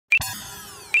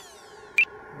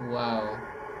Wow.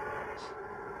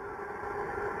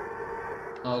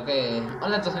 Ok,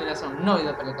 hola a todos, amigos, son un nuevo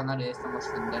video para el canal y estamos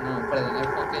de nuevo para el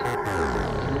Funkin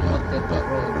en un mod de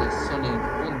terror de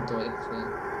Sonic.exe,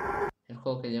 el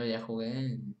juego que yo ya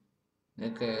jugué,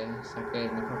 el que saqué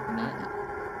el mejor final.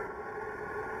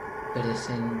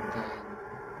 Presenta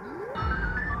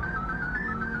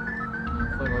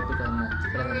un juego épico de mods.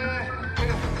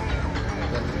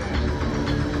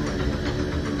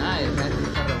 Nice,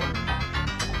 está re bueno.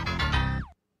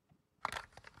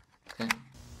 Okay.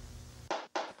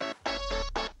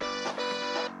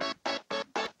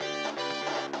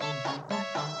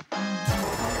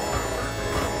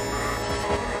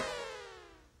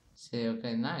 Sí, ok,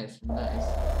 nice.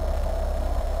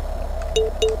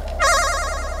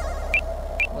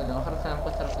 Bueno, mejor se han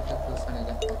puesto los efectos de Sonic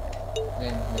ya está.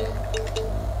 Bien,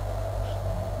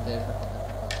 de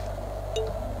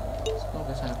supongo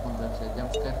que son los puntos de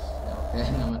jumpscares. Ok,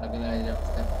 no me refiero a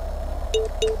jumpscares.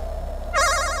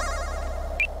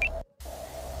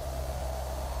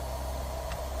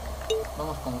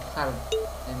 Vamos con hard,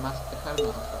 más que hard, no,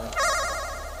 a ver.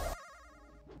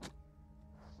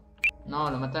 No,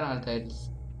 lo mataron al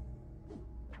Tails.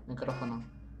 Micrófono.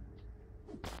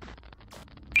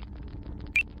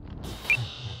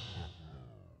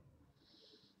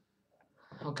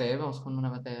 Ok, vamos con una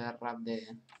batalla de rap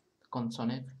con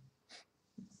Sonic.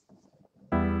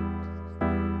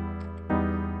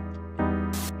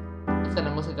 Esta es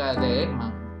la música de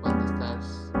Eggman cuando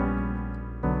estás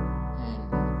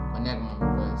con Eggman,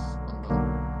 pues cuando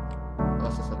lo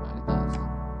vas a salvar y todo eso.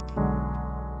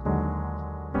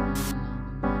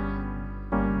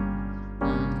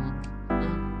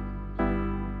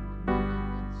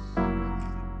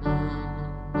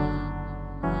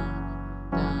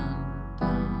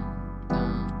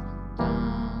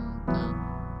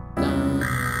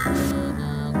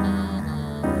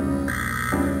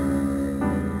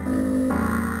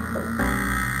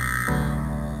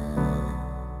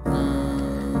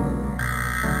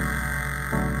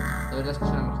 La verdad es que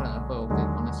suena mejor en el juego que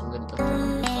con esos gritos raros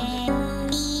de Sonic.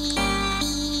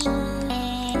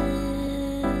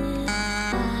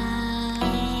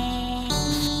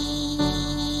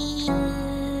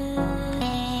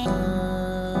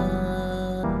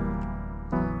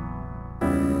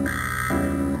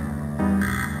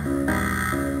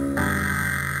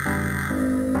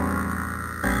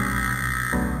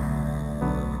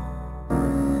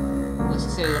 No sé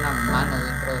si hay una mano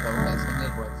dentro de la boca de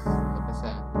Sonic, pues lo que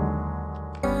sea.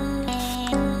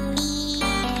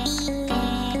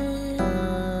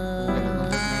 Como que las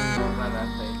notas medio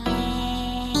raras ahí.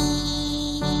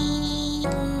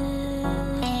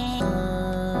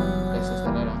 Que se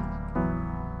acelera.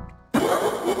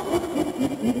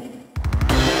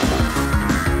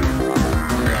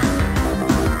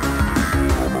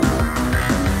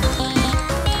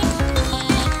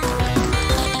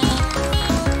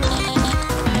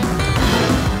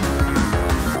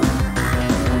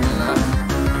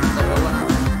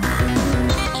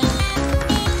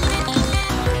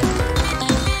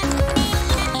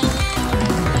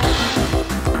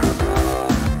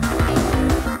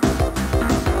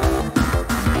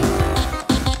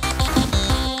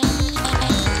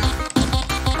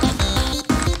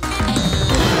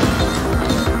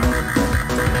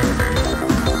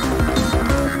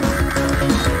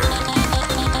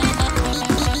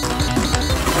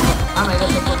 Ah, me dio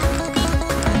otro punto.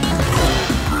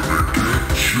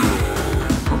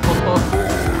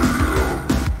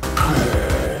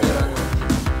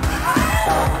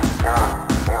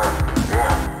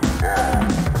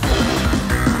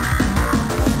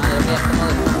 Madre mía, cómo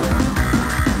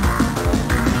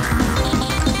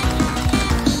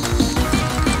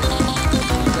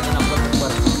de una puerta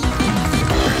fuerte. Pensé que se me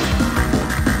había conectado.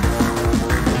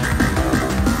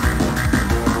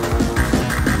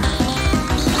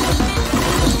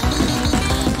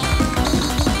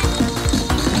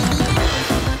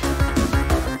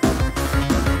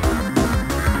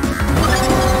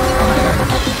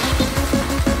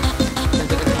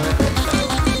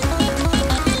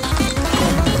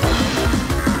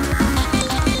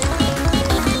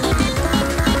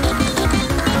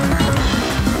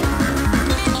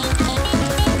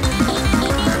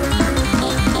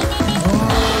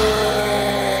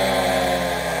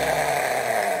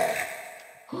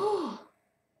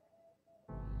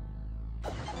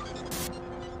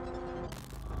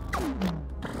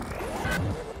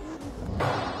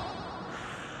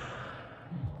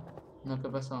 No, ¿qué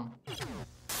pasó?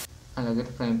 A la que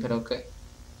frame, pero ¿qué?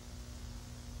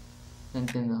 No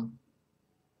entiendo.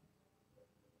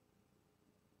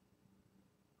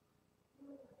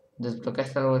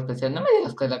 Desbloqueaste algo especial. No me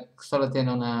digas que solo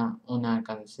tiene una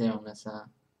canción esa.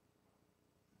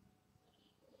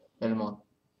 El mod.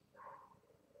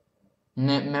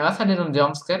 Me va a salir un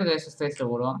jumpscare, de eso estoy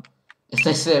seguro.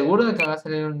 Estoy seguro de que me va a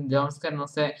salir un jumpscare, no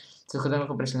sé si es que tengo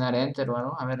que presionar enter o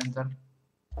algo. A ver, enter.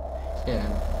 Sí,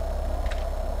 enter.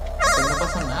 Pues no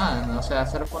pasa nada, ¿no? O sea,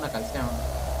 solo fue una canción.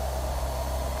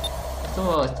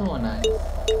 Estuvo nice.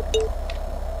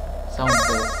 Sound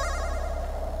test.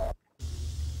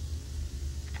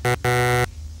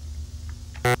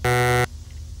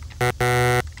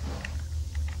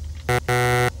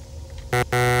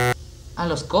 Ah,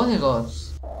 los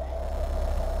códigos.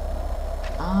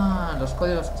 Ah, los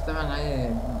códigos que estaban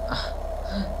ahí.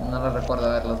 No los recuerdo, a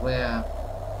ver, los voy a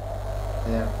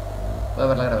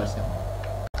ver la grabación.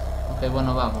 Ok,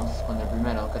 bueno, vamos con el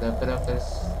primero. Creo que es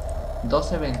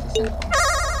 12:25.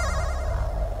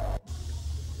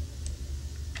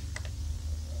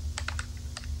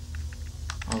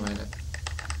 Oh my god.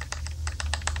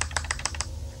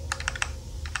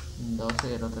 12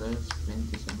 y el otro es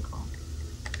 25.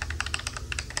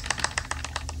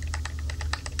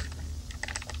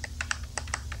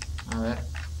 A ver.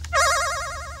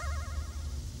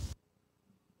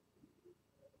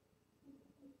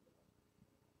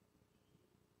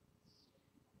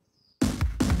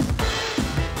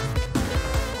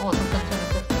 Oh, son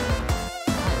canciones extra.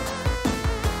 Nice.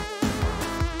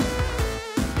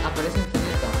 Aparece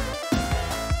infinito.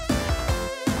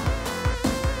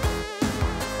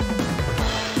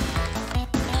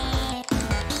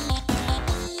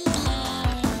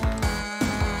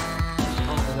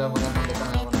 Vamos a poner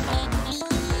completando alguna parte, ¿no?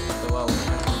 Porque wow, una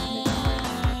canción infinita.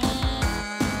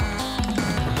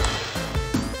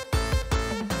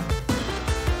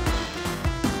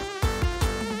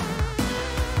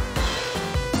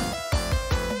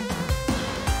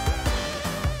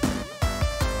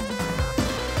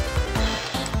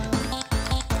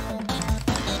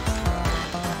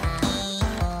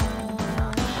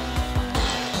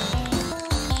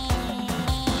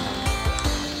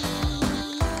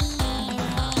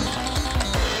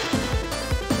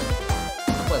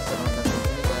 No puede ser una canción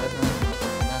infinita, debe ser una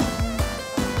canción final.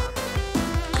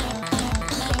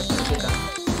 Esta canción infinita.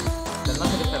 Del más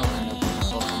que estar una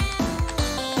cosa.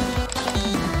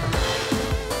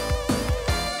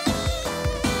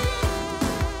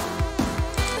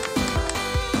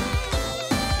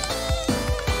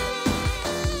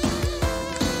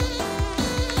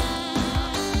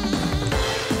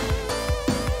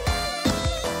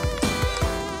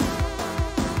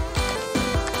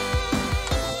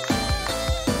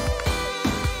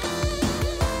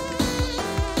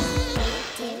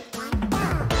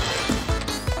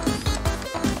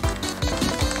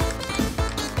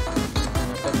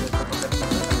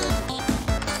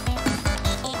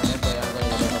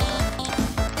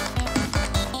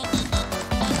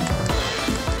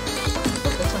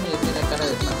 ¿Por qué Sonic tiene cara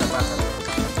de espantapájaros?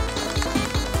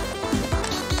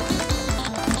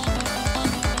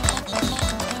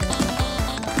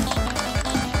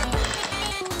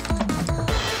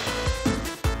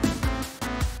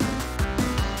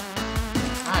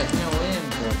 Ah, es mío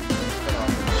input. Espera.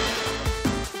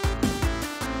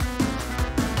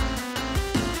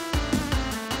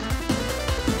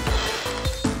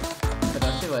 Pero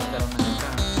así va a estar una acá.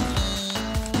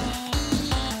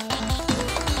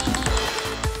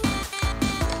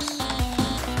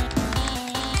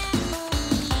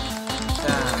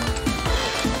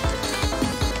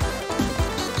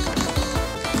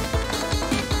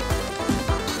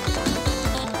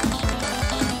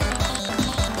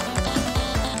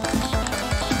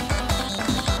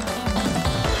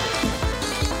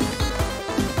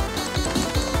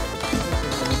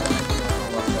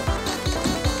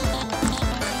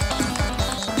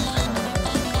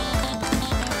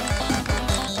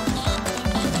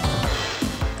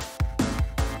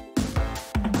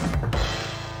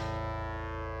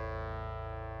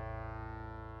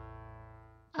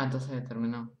 O sea, entonces ya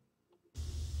terminó.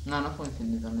 No, no fue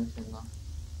infinito, no entiendo.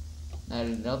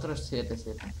 El otro es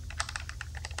 7-7.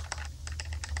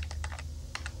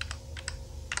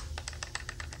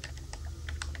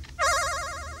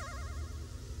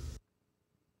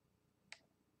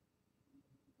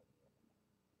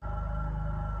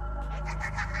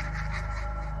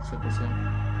 Ejecución.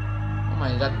 Oh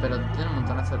my god, pero tiene un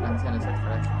montonazo de canciones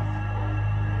extras.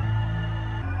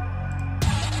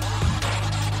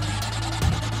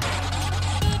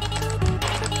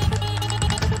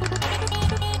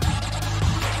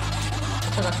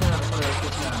 Esta canción la recuerdo de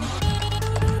escuchar.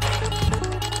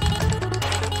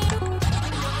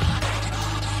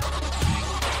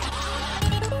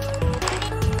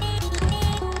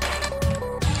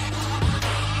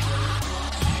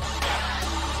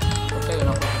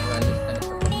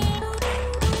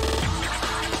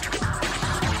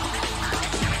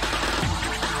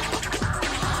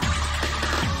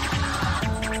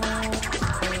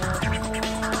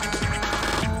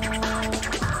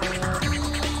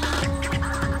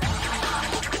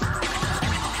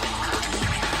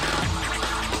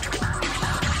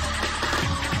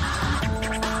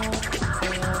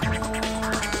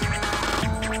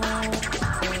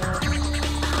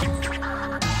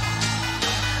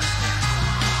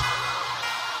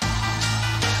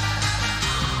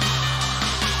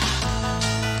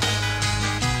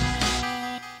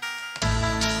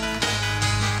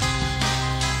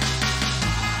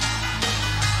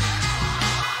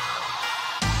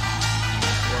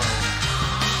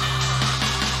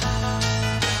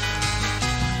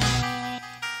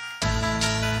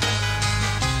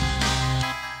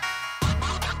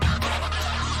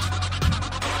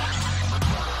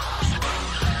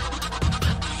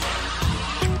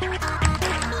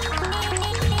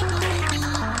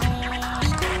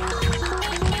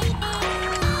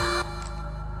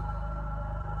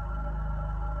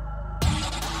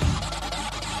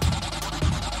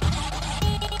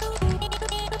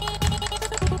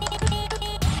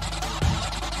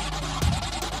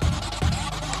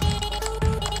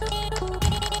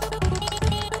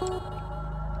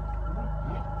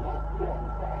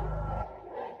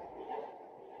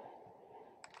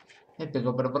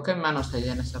 épico, pero ¿por qué manos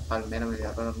allá en esa palmera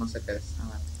medio raro? No sé qué es. A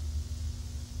ver.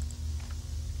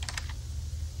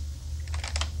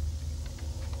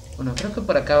 Bueno, creo que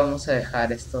por acá vamos a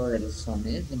dejar esto del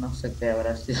Sonic. No sé qué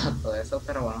habrá sido todo eso,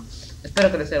 pero bueno.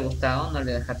 Espero que les haya gustado. No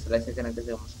olviden dejarse like si quieren que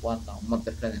sigamos jugando mods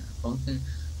de en el Funkin.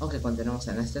 Aunque continuemos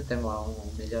en este, tengo aún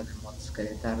un millón de mods que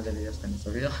editar de videos que no he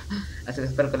subido. Así que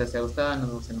espero que les haya gustado. Nos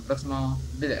vemos en el próximo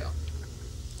video.